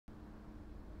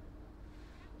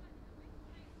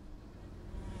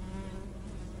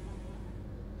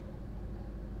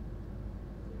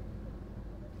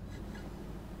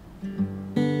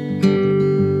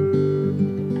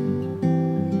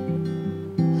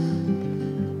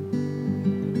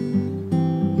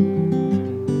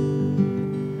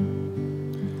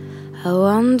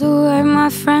wonder where my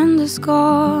friend is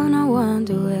gone. I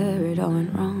wonder where it all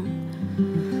went wrong.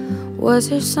 Was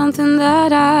there something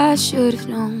that I should have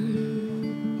known?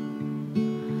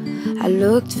 I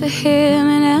looked for him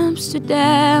in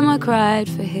Amsterdam, I cried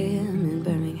for him in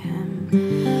Birmingham.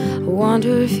 I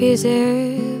wonder if he's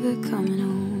ever coming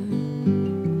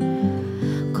home.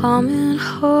 Coming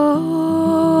home,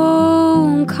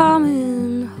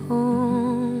 coming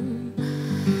home.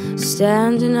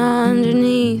 Standing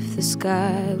underneath the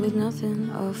sky with nothing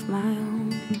of my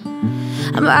own.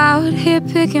 I'm out here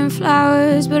picking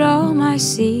flowers, but all my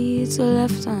seeds are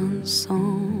left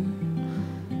unsown.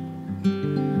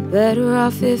 Better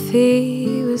off if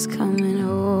he was coming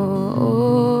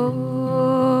home.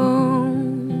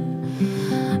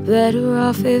 Better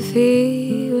off if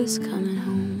he was coming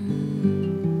home.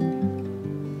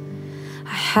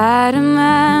 I had a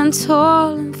man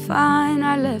tall and fine.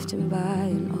 I left him by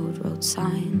an old road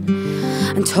sign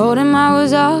and told him I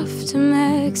was off to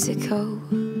Mexico.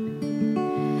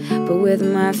 But with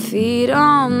my feet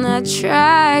on that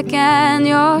track and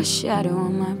your shadow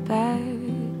on my back,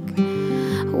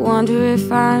 I wonder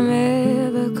if I'm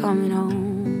ever coming home.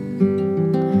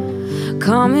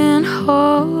 Coming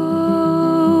home,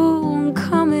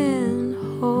 coming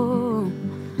home.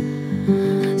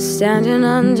 Standing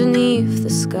underneath the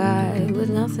sky with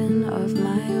nothing of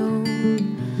my own.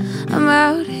 I'm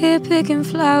out here picking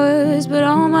flowers, but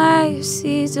all my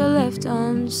seeds are left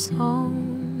unsown.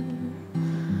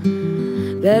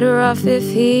 Better off if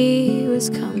he was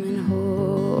coming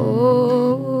home.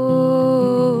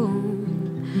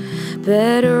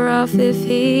 Better off if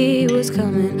he was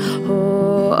coming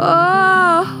home.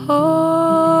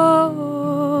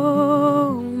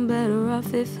 Better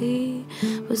off if he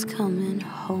was coming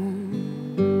home.